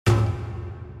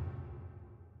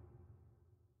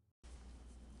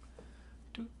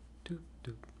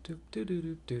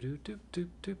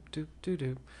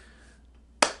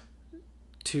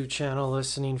Two-channel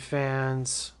listening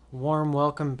fans, warm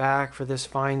welcome back for this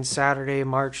fine Saturday,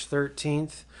 March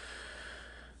 13th.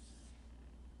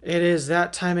 It is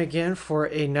that time again for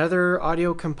another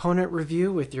audio component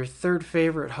review with your third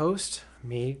favorite host,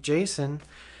 me, Jason.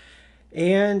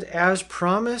 And as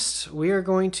promised, we are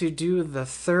going to do the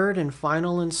third and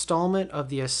final installment of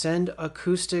the Ascend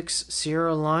Acoustics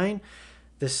Sierra line,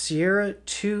 the Sierra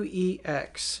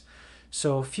 2EX.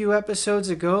 So a few episodes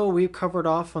ago, we covered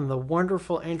off on the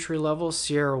wonderful entry-level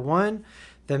Sierra 1,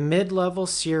 the mid-level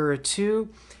Sierra 2,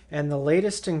 and the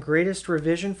latest and greatest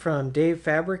revision from Dave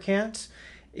Fabricant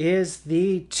is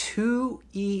the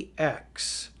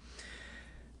 2EX.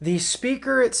 The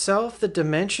speaker itself, the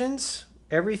dimensions,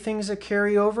 everything's a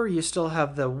carryover. You still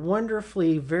have the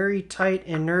wonderfully very tight,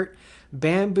 inert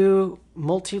bamboo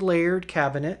multi-layered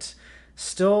cabinet.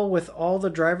 Still with all the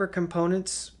driver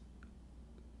components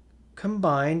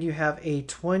combined, you have a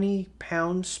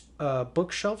 20-pound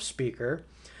bookshelf speaker.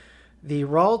 The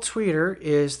raw tweeter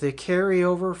is the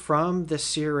carryover from the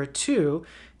Sierra 2.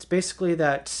 It's basically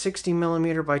that 60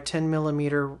 millimeter by 10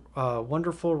 millimeter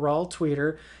wonderful raw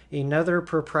tweeter, another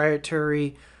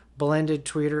proprietary blended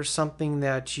tweeter, something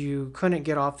that you couldn't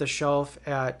get off the shelf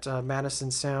at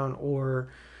Madison Sound or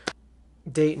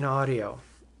Dayton Audio.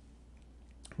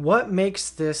 What makes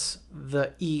this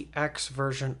the EX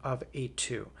version of a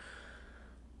 2?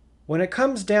 When it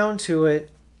comes down to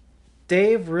it,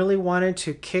 Dave really wanted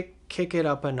to kick it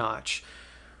up a notch.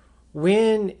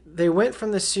 When they went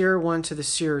from the Sierra 1 to the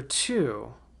Sierra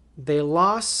 2, they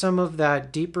lost some of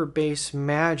that deeper bass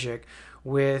magic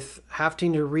with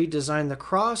having to redesign the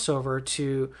crossover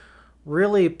to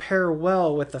really pair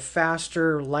well with the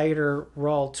faster, lighter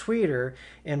raw tweeter.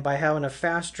 And by having a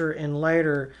faster and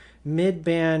lighter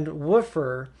mid-band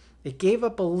woofer, it gave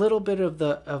up a little bit of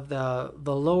the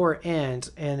lower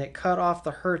end, and it cut off the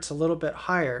hertz a little bit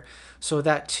higher. So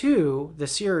that 2, the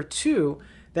Sierra 2,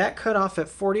 that cut off at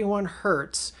 41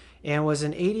 hertz and was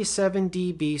an 87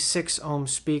 dB 6 ohm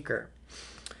speaker.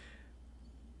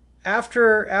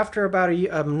 After about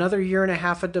another year and a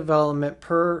half of development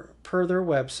per their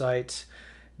website,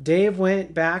 Dave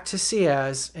went back to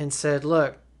Ciaz and said,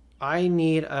 look, I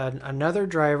need another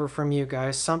driver from you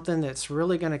guys, something that's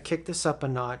really going to kick this up a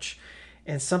notch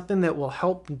and something that will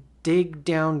help dig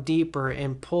down deeper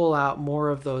and pull out more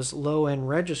of those low-end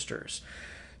registers.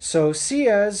 So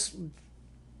Ciaz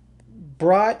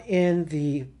brought in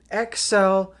the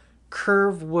XL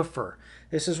Curve Woofer.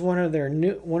 This is one of their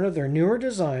newer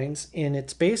designs, and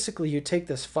it's basically you take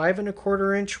this 5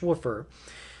 1/4 inch woofer,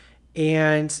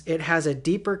 and it has a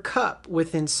deeper cup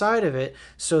with inside of it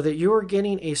so that you're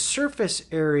getting a surface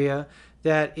area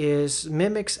that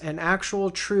mimics an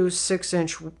actual true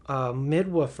 6-inch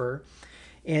mid woofer,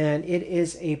 and it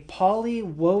is a poly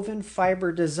woven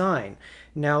fiber design.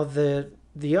 Now the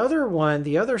other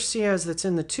Ciaz that's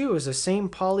in the 2 is the same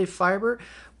poly fiber,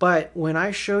 but when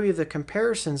I show you the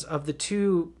comparisons of the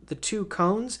two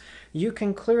cones, you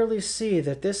can clearly see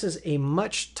that this is a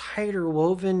much tighter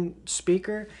woven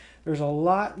speaker. There's a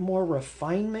lot more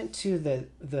refinement to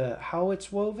the how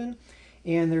it's woven,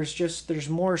 and there's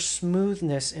more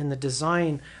smoothness in the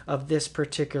design of this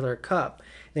particular cup.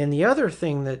 Then the other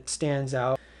thing that stands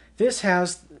out, this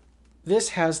has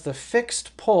the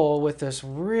fixed pole with this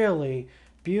really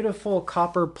beautiful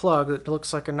copper plug that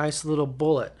looks like a nice little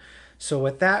bullet. So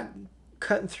with that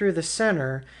cutting through the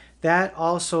center, that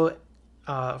also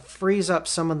frees up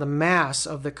some of the mass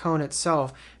of the cone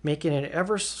itself, making it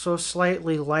ever so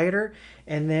slightly lighter.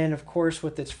 And then, of course,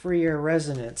 with its free air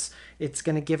resonance, it's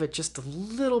going to give it just a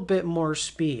little bit more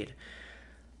speed.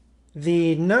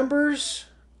 The numbers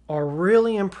are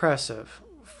really impressive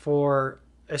for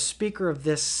a speaker of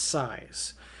this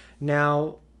size.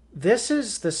 Now, this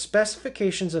is the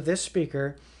specifications of this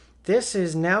speaker. This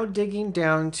is now digging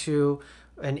down to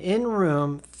an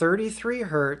in-room 33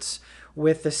 hertz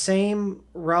with the same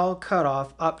RAL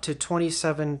cutoff up to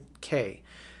 27K.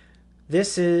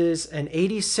 This is an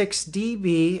 86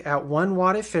 dB at 1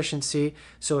 watt efficiency,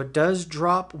 so it does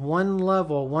drop 1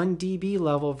 dB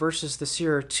level versus the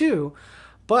Sierra 2,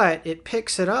 but it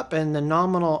picks it up in the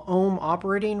nominal ohm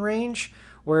operating range,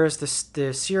 whereas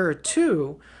the Sierra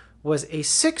 2 was a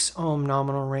 6 ohm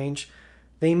nominal range.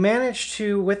 They managed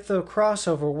to, with the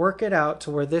crossover, work it out to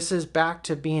where this is back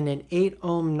to being an 8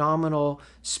 ohm nominal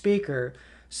speaker.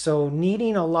 So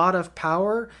needing a lot of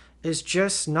power is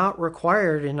just not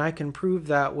required, and I can prove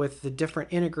that with the different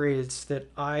integrateds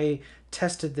that I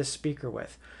tested this speaker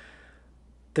with.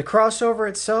 The crossover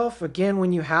itself, again,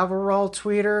 when you have a raw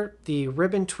tweeter, the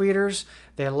ribbon tweeters,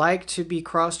 they like to be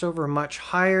crossed over much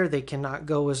higher. They cannot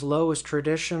go as low as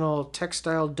traditional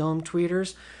textile dome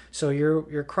tweeters. So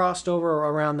you're crossed over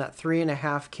around that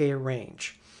 3.5K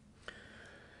range.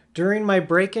 During my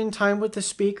break-in time with the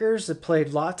speakers, I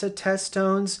played lots of test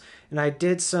tones, and I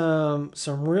did some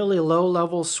really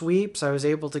low-level sweeps. I was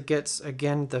able to get,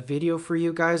 again, the video for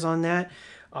you guys on that.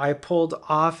 I pulled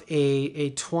off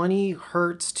a 20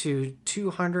 hertz to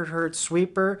 200 hertz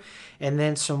sweeper, and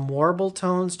then some warble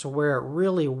tones to where it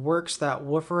really works that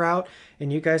woofer out.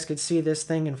 And you guys could see this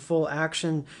thing in full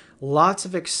action. Lots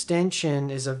of extension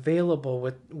is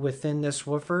available within this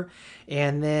woofer.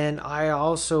 And then I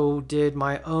also did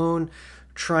my own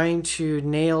trying to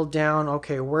nail down,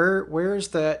 okay, where's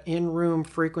the in-room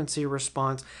frequency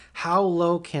response? How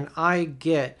low can I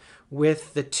get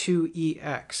with the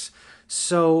 2EX?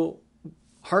 So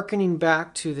hearkening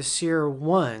back to the Sierra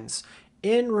 1s,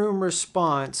 in-room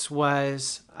response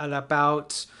was at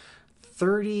about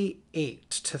 38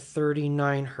 to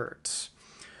 39 hertz.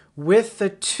 With the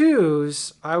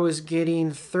 2s, I was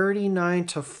getting 39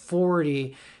 to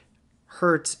 40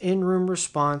 hertz in-room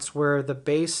response where the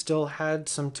bass still had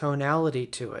some tonality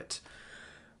to it.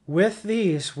 With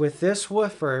this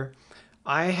woofer,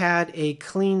 I had a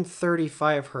clean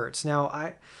 35 hertz.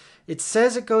 Now, it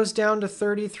says it goes down to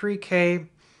 33K.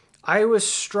 I was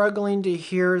struggling to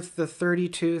hear the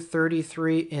 32,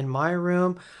 33 in my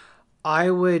room. I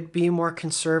would be more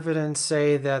conservative and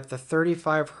say that the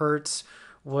 35 hertz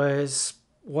was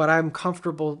what I'm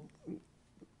comfortable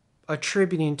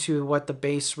attributing to what the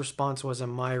bass response was in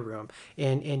my room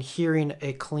and hearing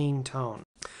a clean tone.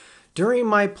 During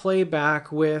my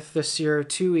playback with the Sierra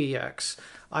 2EX,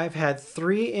 I've had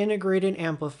 3 integrated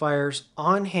amplifiers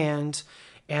on hand,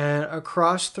 and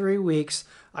across 3 weeks,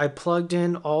 I plugged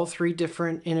in all 3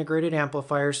 different integrated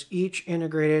amplifiers, each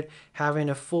integrated having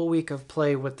a full week of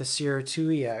play with the Sierra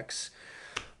 2EX.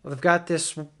 I've got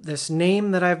this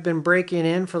Naim that I've been breaking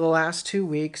in for the last 2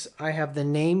 weeks. I have the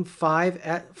Naim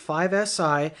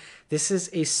 5SI. This is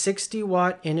a 60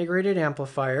 watt integrated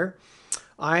amplifier.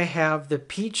 I have the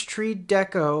Peachtree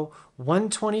Deco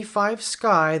 125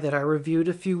 Sky that I reviewed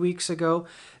a few weeks ago.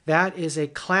 That is a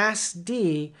Class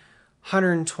D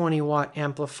 120 watt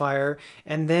amplifier.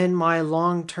 And then my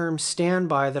long-term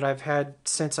standby that I've had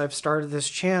since I've started this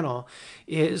channel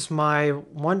is my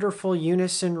wonderful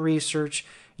Unison Research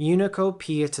Unico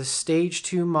P. It's a stage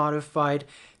 2 modified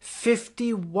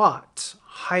 50 watt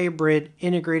hybrid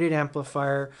integrated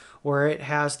amplifier where it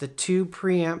has the 2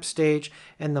 preamp stage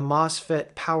and the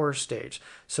MOSFET power stage.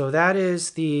 So that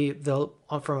is the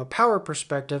from a power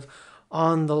perspective,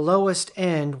 on the lowest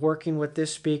end, working with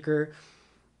this speaker,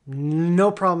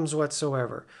 no problems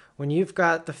whatsoever. When you've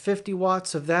got the 50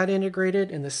 watts of that integrated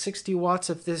and the 60 watts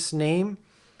of this Naim,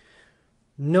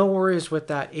 no worries with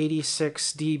that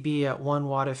 86 dB at 1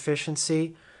 watt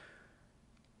efficiency.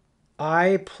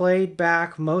 I played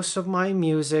back most of my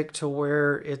music to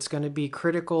where it's going to be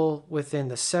critical within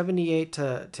the 78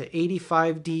 to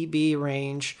 85 dB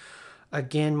range.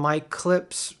 Again, my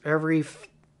clips, every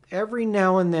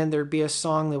now and then there'd be a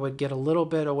song that would get a little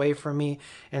bit away from me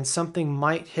and something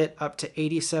might hit up to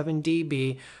 87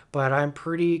 dB, but I'm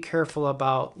pretty careful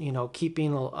about,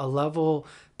 keeping a level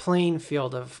playing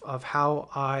field of how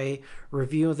I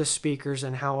review the speakers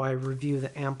and how I review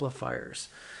the amplifiers.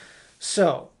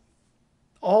 So,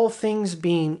 all things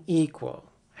being equal,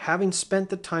 having spent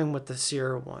the time with the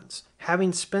Sierra 1s,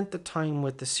 having spent the time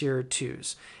with the Sierra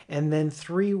 2s, and then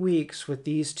 3 weeks with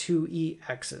these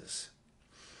 2EXs,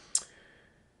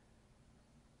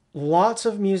 lots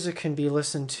of music can be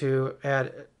listened to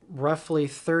at roughly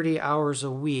 30 hours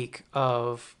a week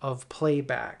of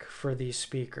playback for these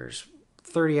speakers.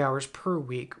 30 hours per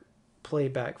week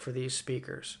playback for these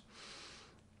speakers.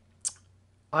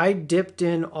 I dipped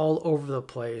in all over the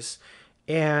place,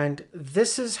 and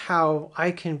this is how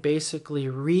I can basically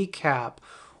recap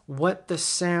what the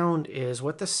sound is,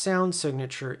 what the sound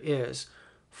signature is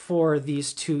for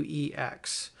these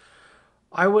 2EX.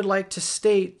 I would like to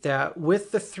state that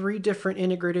with the 3 different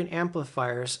integrated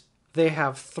amplifiers, they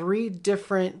have 3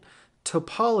 different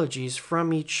topologies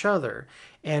from each other.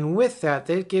 And with that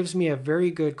gives me a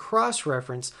very good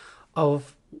cross-reference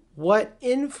of what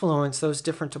influence those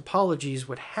different topologies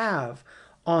would have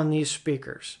on these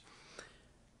speakers.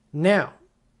 Now,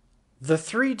 the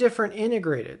 3 different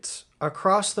integrateds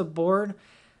across the board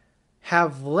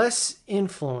have less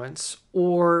influence,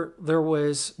 or there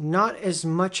was not as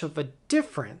much of a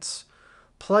difference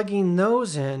plugging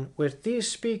those in with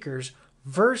these speakers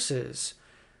versus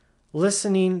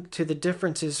listening to the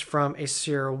differences from a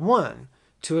Sierra 1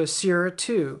 to a Sierra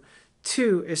 2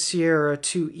 2 is Sierra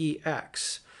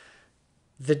 2EX.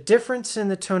 The difference in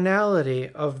the tonality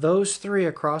of those three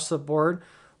across the board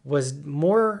was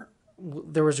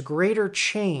there was greater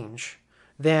change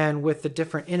than with the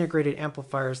different integrated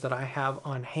amplifiers that I have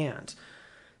on hand.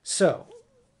 So,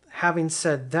 having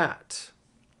said that,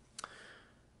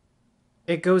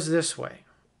 it goes this way.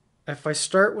 If I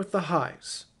start with the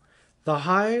highs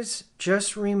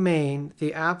just remain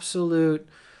the absolute,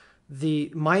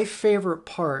 my favorite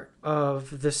part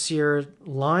of the Sierra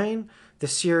line, the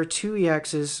Sierra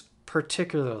 2EXs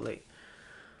particularly.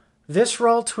 This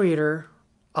raw tweeter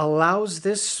allows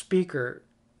this speaker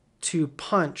to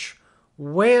punch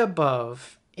way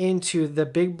above into the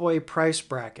big boy price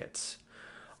brackets.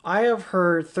 I have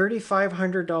heard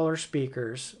 $3,500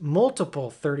 speakers,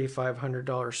 multiple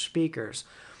 $3,500 speakers,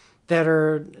 that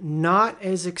are not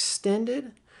as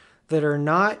extended, that are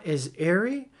not as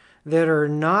airy, that are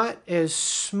not as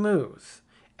smooth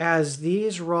as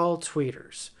these raw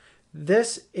tweeters.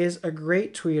 This is a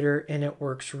great tweeter and it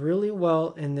works really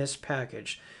well in this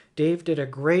package. Dave did a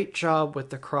great job with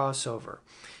the crossover.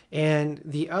 And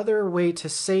the other way to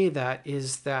say that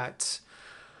is that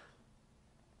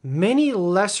many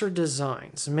lesser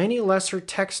designs, many lesser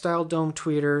textile dome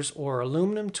tweeters or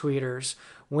aluminum tweeters,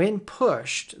 when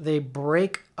pushed, they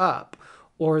break up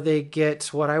or they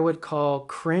get what I would call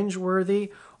cringeworthy,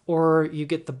 or you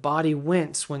get the body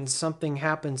wince when something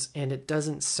happens and it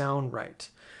doesn't sound right.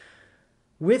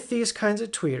 With these kinds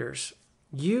of tweeters,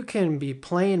 you can be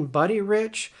playing Buddy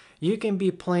Rich, you can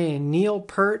be playing Neil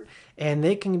Peart, and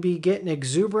they can be getting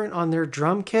exuberant on their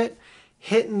drum kit,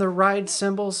 hitting the ride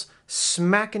cymbals,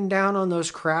 smacking down on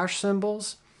those crash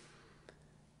cymbals.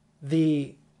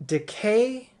 The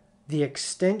decay, the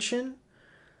extension,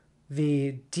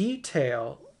 the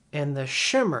detail, and the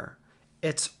shimmer,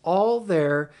 it's all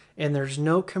there and there's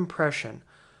no compression.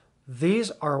 These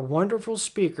are wonderful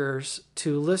speakers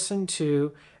to listen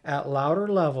to at louder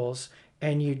levels,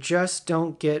 and you just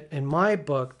don't get, in my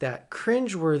book, that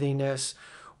cringeworthiness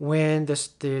when the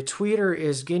tweeter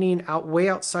is getting way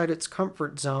outside its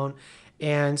comfort zone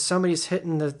and somebody's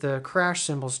hitting the crash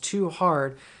cymbals too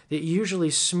hard. It usually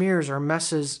smears or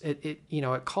messes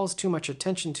it calls too much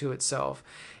attention to itself,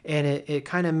 and it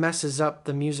kind of messes up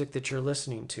the music that you're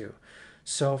listening to.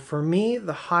 So for me,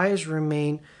 the highs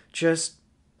remain just,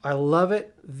 I love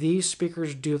it. These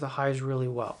speakers do the highs really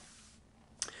well.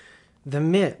 The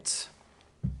mids.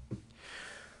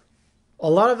 A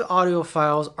lot of the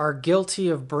audiophiles are guilty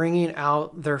of bringing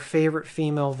out their favorite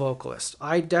female vocalist.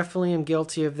 I definitely am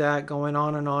guilty of that, going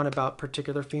on and on about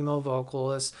particular female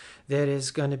vocalists. That is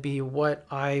going to be what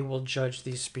I will judge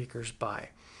these speakers by.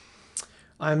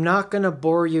 I'm not going to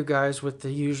bore you guys with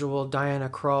the usual Diana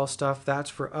Krall stuff. That's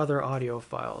for other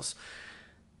audiophiles.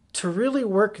 To really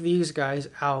work these guys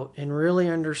out and really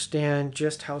understand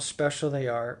just how special they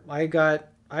are, I got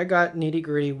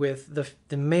nitty-gritty with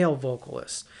the male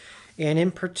vocalists. And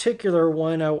in particular,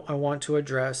 one I want to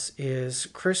address is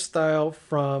Chris Thile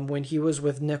from when he was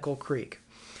with Nickel Creek.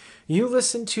 You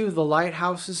listen to The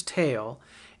Lighthouse's Tale,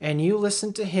 and you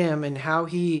listen to him and how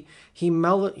he's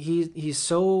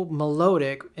so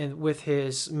melodic and with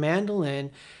his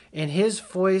mandolin, and his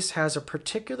voice has a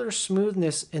particular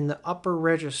smoothness in the upper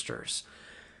registers.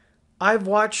 I've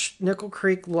watched Nickel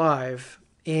Creek live,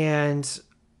 and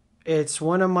it's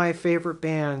one of my favorite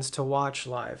bands to watch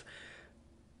live.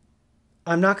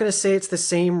 I'm not going to say it's the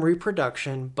same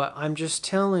reproduction, but I'm just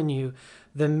telling you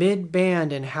the mid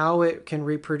band and how it can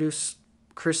reproduce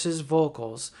Chris's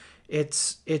vocals.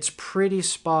 It's pretty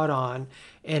spot on.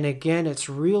 And again, it's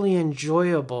really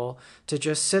enjoyable to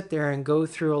just sit there and go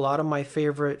through a lot of my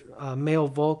favorite male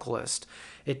vocalists.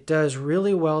 It does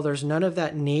really well. There's none of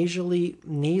that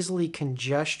nasally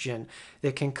congestion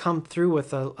that can come through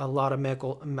with a lot of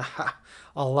male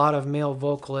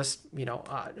vocalists.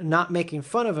 Not making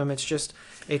fun of him. It's just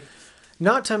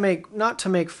not to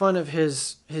make fun of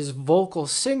his vocal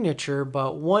signature,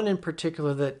 but one in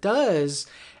particular that does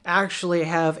actually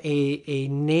have a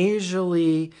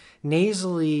nasally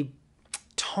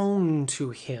tone to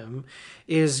him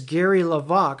is Gary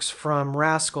LaVox from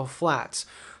Rascal Flatts.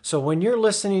 So when you're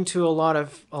listening to a lot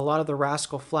of the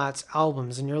Rascal Flatts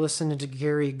albums and you're listening to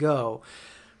Gary Go,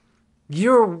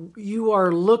 you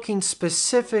are looking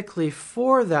specifically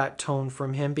for that tone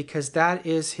from him because that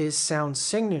is his sound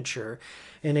signature.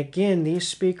 And again, these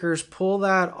speakers pull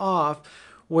that off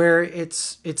where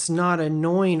it's not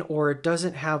annoying or it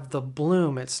doesn't have the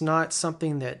bloom. It's not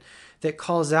something that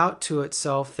calls out to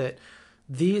itself that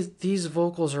these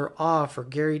vocals are off or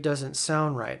Gary doesn't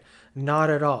sound right.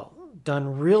 Not at all.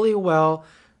 Done really well.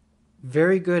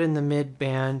 very good in the mid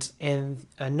band, and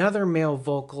another male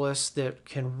vocalist that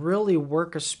can really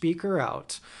work a speaker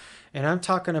out. And I'm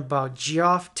talking about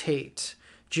Geoff Tate.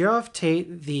 Geoff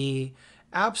Tate, the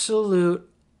absolute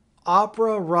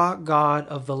opera rock god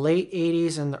of the late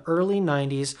 80s and the early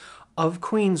 90s of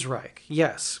Queensryche.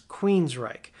 Yes,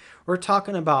 Queensryche. We're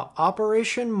talking about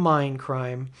Operation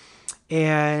Mindcrime.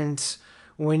 And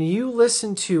when you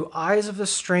listen to Eyes of the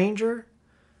Stranger,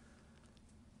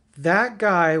 that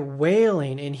guy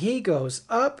wailing, and he goes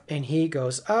up and he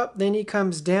goes up, then he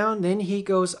comes down, then he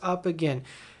goes up again.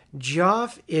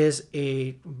 Geoff is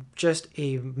just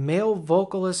a male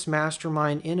vocalist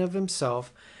mastermind in of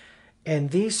himself,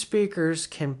 and these speakers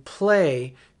can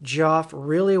play Geoff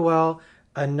really well.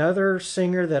 Another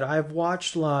singer that I've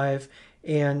watched live,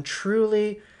 and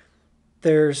truly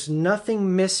there's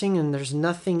nothing missing and there's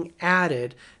nothing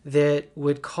added that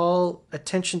would call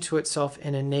attention to itself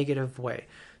in a negative way.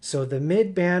 So the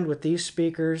mid band with these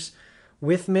speakers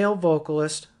with male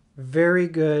vocalist, very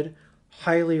good,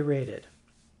 highly rated.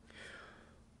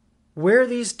 Where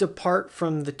these depart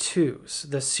from the twos,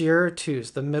 the Sierra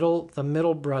twos, the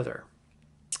middle brother,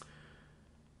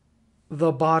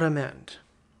 the bottom end.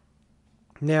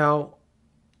 Now,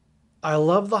 I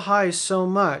love the highs so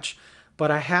much,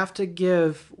 but I have to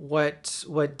give what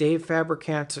Dave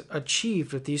Fabricant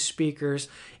achieved with these speakers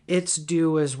its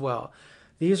due as well.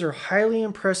 These are highly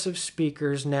impressive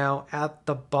speakers now at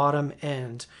the bottom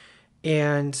end,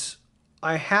 and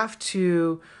I have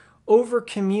to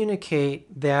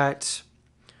over-communicate that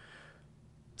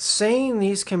saying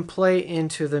these can play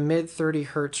into the mid 30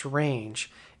 hertz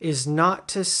range is not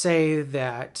to say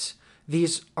that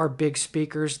these are big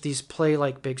speakers, these play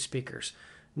like big speakers.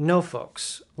 No,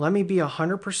 folks, let me be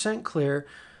 100% clear.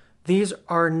 These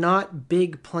are not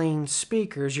big playing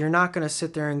speakers. You're not going to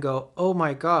sit there and go, oh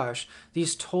my gosh,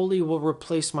 these totally will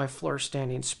replace my floor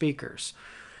standing speakers.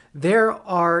 There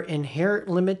are inherent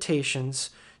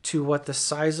limitations to what the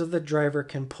size of the driver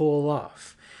can pull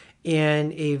off.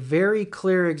 And a very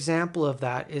clear example of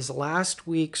that is last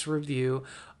week's review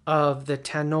of the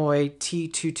Tannoy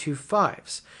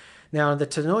T225s. Now, the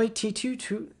Tannoy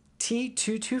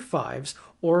T225s,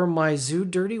 or my Zoo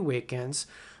Dirty Weekends,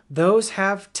 those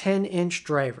have 10-inch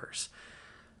drivers.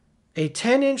 A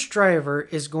 10-inch driver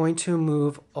is going to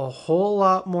move a whole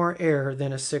lot more air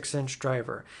than a 6-inch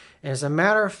driver. And as a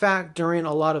matter of fact, during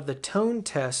a lot of the tone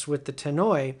tests with the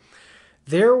Tannoy,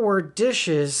 there were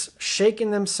dishes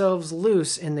shaking themselves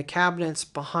loose in the cabinets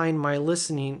behind my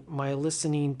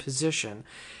listening position.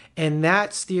 And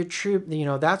that's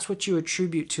that's what you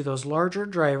attribute to those larger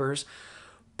drivers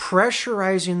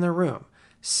pressurizing the room.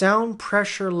 Sound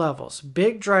pressure levels.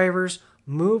 Big drivers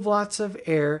move lots of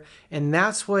air, and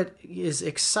that's what is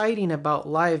exciting about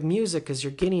live music, is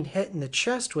you're getting hit in the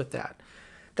chest with that.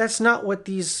 That's not what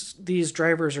these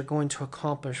drivers are going to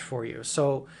accomplish for you.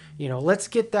 So, let's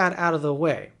get that out of the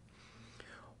way.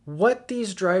 What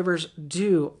these drivers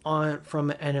do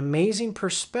from an amazing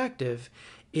perspective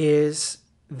is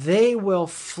they will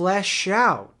flesh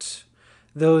out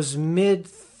those mid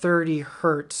 30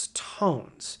 hertz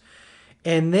tones.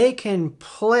 And they can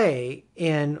play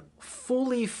and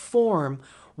fully form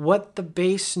what the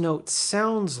bass note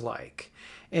sounds like.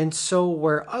 And so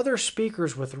where other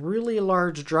speakers with really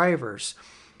large drivers,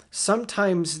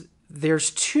 sometimes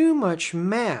there's too much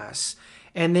mass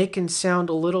and they can sound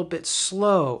a little bit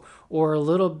slow or a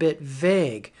little bit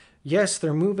vague. Yes,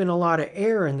 they're moving a lot of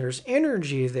air and there's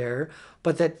energy there,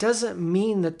 but that doesn't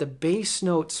mean that the bass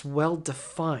note's well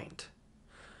defined.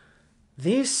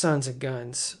 These sons of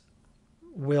guns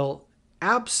will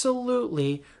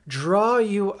absolutely draw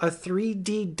you a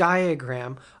 3D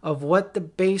diagram of what the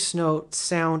bass note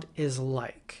sound is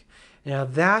like. Now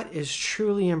that is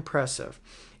truly impressive.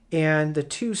 And the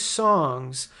two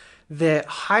songs that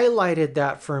highlighted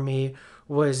that for me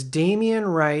was Damian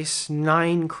Rice,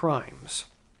 9 Crimes.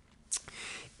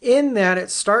 In that, it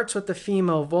starts with the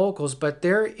female vocals, but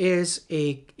there is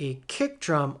a kick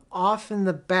drum off in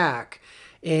the back,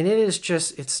 and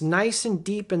it's nice and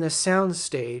deep in the sound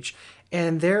stage,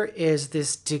 and there is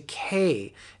this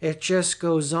decay. It just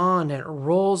goes on and it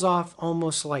rolls off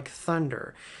almost like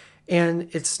thunder. And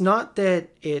it's not that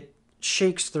it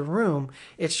shakes the room,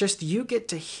 it's just you get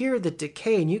to hear the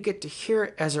decay and you get to hear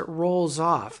it as it rolls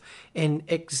off and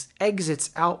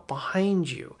exits out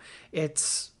behind you.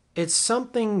 It's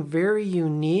something very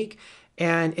unique,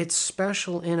 and it's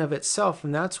special in of itself,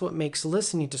 and that's what makes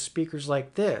listening to speakers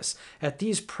like this at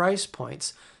these price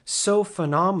points so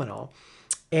phenomenal.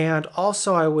 And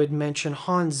also I would mention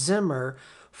Hans Zimmer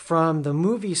from the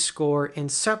movie score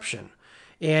Inception,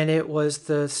 and it was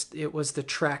the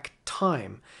track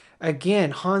Time.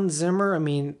 Again, Hans Zimmer, I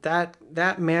mean,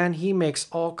 that man, he makes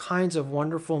all kinds of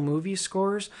wonderful movie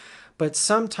scores, but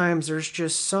sometimes there's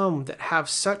just some that have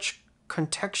such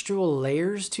contextual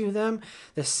layers to them.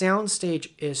 The soundstage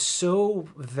is so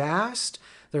vast,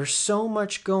 there's so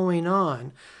much going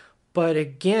on. But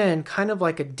again, kind of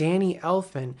like a Danny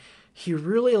Elfman, he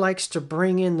really likes to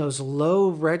bring in those low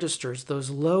registers,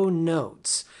 those low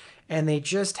notes, and they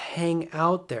just hang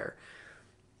out there.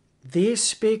 These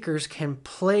speakers can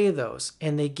play those,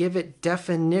 and they give it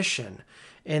definition,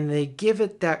 and they give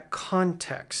it that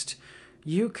context.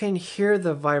 You can hear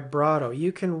the vibrato.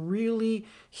 You can really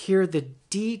hear the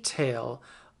detail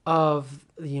of,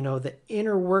 the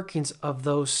inner workings of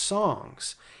those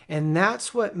songs. And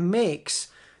that's what makes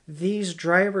these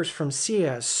drivers from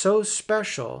SEAS so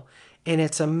special. And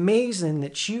it's amazing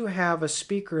that you have a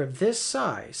speaker of this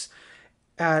size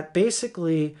at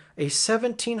basically a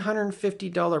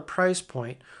 $1,750 price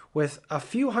point with a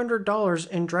few $100s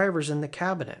in drivers in the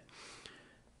cabinet.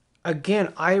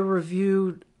 Again, I've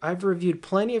reviewed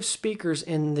plenty of speakers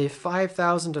in the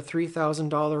 $5,000 to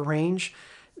 $3,000 range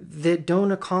that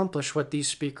don't accomplish what these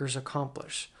speakers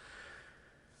accomplish.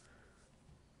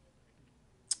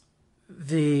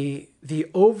 The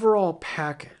overall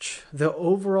package, the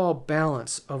overall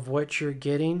balance of what you're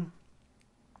getting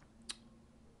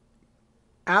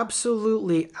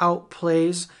absolutely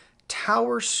outplays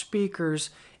tower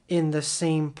speakers in the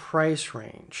same price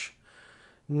range.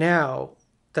 Now,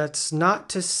 that's not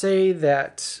to say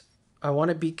that I want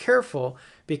to be careful,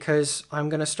 because I'm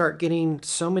going to start getting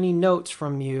so many notes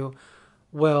from you.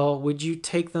 Well, would you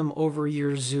take them over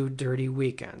your Zoo Dirty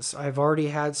Weekends? I've already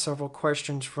had several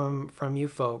questions from you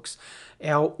folks.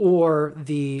 Or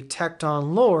the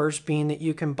Tecton lures, being that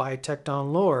you can buy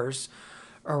Tecton lures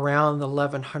around the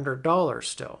 $1,100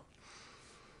 still.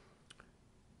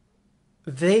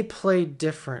 They play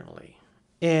differently,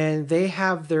 and they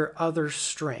have their other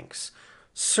strengths.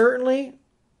 Certainly,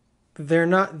 they're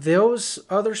not those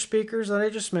other speakers that I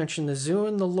just mentioned, the Zoo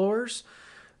and the lures.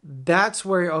 That's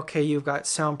where, okay, you've got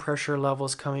sound pressure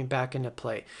levels coming back into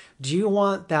play. Do you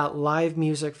want that live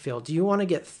music feel? Do you want to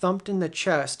get thumped in the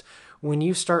chest when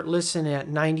you start listening at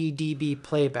 90 dB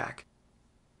playback?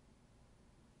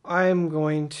 I'm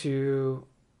going to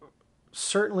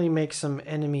certainly make some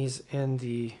enemies in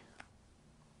the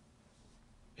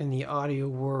audio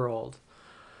world,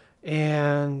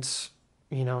 and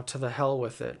to the hell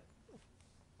with it.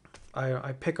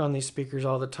 I pick on these speakers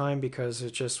all the time because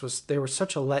they were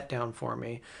such a letdown for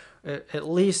me, at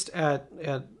least at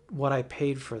what I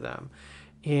paid for them.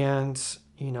 And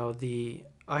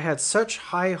I had such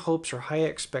high hopes or high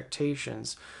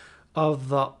expectations of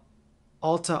the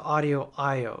Alta Audio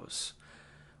IOs.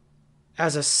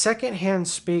 As a secondhand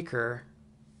speaker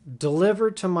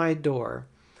delivered to my door,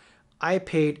 I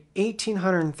paid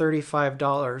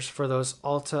 $1,835 for those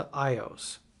Alta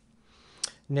IOs.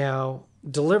 Now,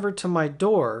 delivered to my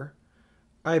door,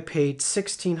 I paid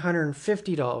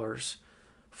 $1,650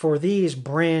 for these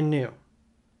brand new.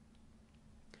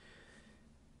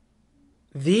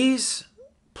 These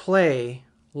play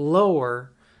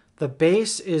lower. The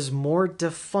bass is more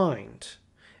defined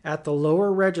at the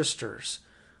lower registers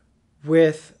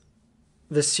with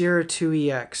the Sierra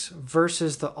 2EX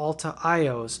versus the Alta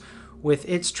IOs with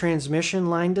its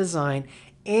transmission line design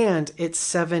and its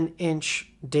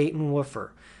 7-inch Dayton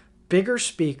woofer. Bigger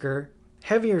speaker,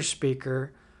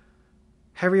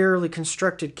 heavierly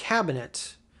constructed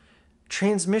cabinet,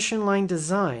 transmission line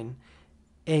design,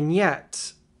 and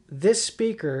yet this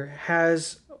speaker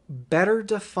has better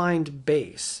defined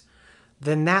bass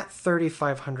than that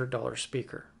 $3,500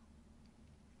 speaker.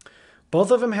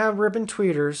 Both of them have ribbon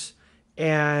tweeters,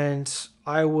 and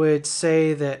I would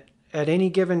say that at any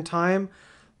given time,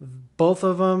 both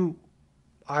of them,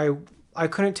 I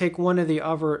couldn't take one or the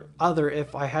other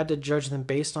if I had to judge them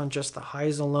based on just the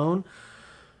highs alone.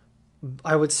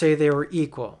 I would say they were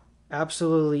equal,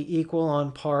 absolutely equal,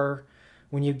 on par.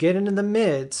 When you get into the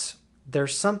mids,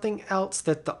 there's something else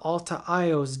that the Alta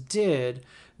IOs did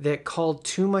that called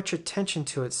too much attention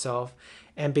to itself.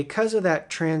 And because of that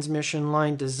transmission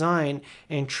line design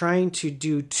and trying to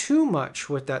do too much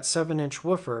with that 7-inch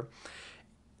woofer,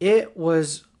 it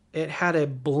had a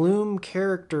bloom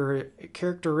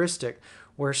characteristic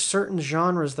where certain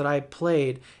genres that I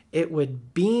played, it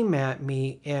would beam at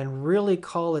me and really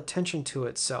call attention to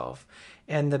itself.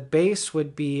 And the bass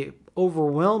would be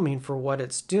overwhelming for what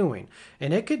it's doing.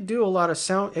 And it could do a lot of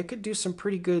sound. It could do some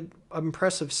pretty good,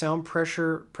 impressive sound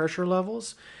pressure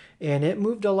levels. And it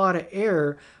moved a lot of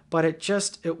air, but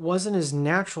it wasn't as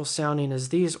natural sounding as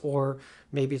these, or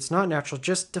maybe it's not natural,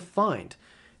 just defined.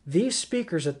 These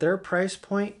speakers at their price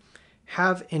point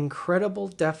have incredible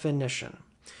definition.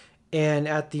 And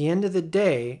at the end of the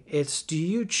day, it's, do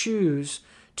you choose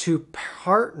to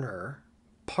partner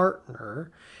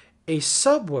a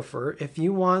subwoofer if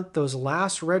you want those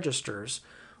last registers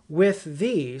with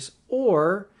these,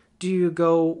 or do you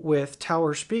go with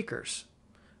tower speakers?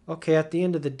 Okay, at the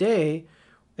end of the day,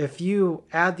 if you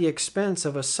add the expense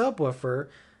of a subwoofer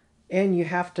and you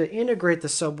have to integrate the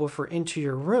subwoofer into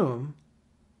your room,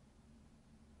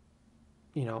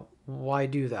 you know, why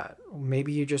do that?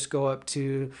 Maybe you just go up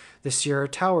to the Sierra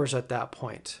Towers at that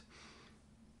point.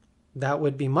 That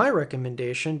would be my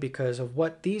recommendation because of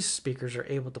what these speakers are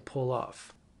able to pull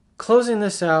off. Closing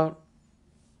this out,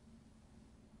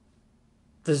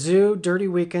 the Zoo Dirty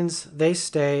Weekends, they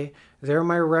stay. They're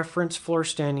my reference floor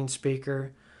standing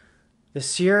speaker. The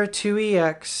Sierra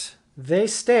 2EX, they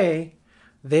stay.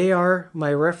 They are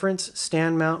my reference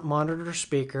stand mount monitor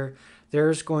speaker.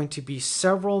 There's going to be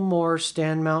several more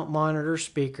stand mount monitor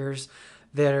speakers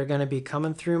that are going to be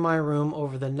coming through my room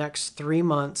over the next 3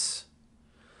 months.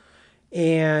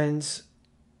 And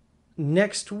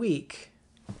next week,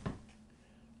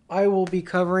 I will be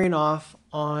covering off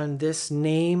on this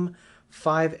Naim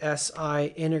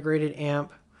 5SI integrated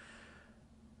amp,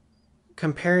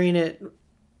 comparing it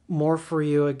more for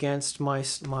you against my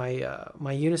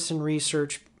Unison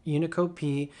Research Unico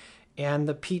P and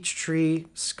the Peachtree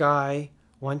Sky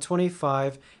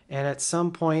 125, and at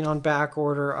some point on back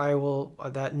order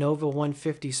that Nova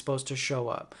 150 is supposed to show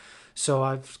up. So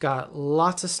I've got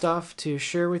lots of stuff to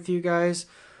share with you guys.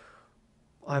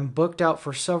 I'm booked out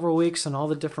for several weeks on all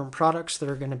the different products that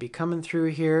are going to be coming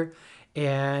through here,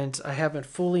 and I haven't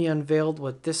fully unveiled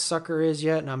what this sucker is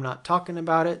yet, and I'm not talking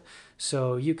about it,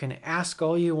 so you can ask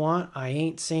all you want. I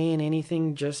ain't saying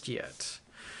anything just yet.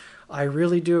 I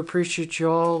really do appreciate you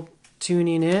all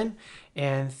tuning in,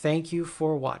 and thank you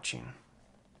for watching.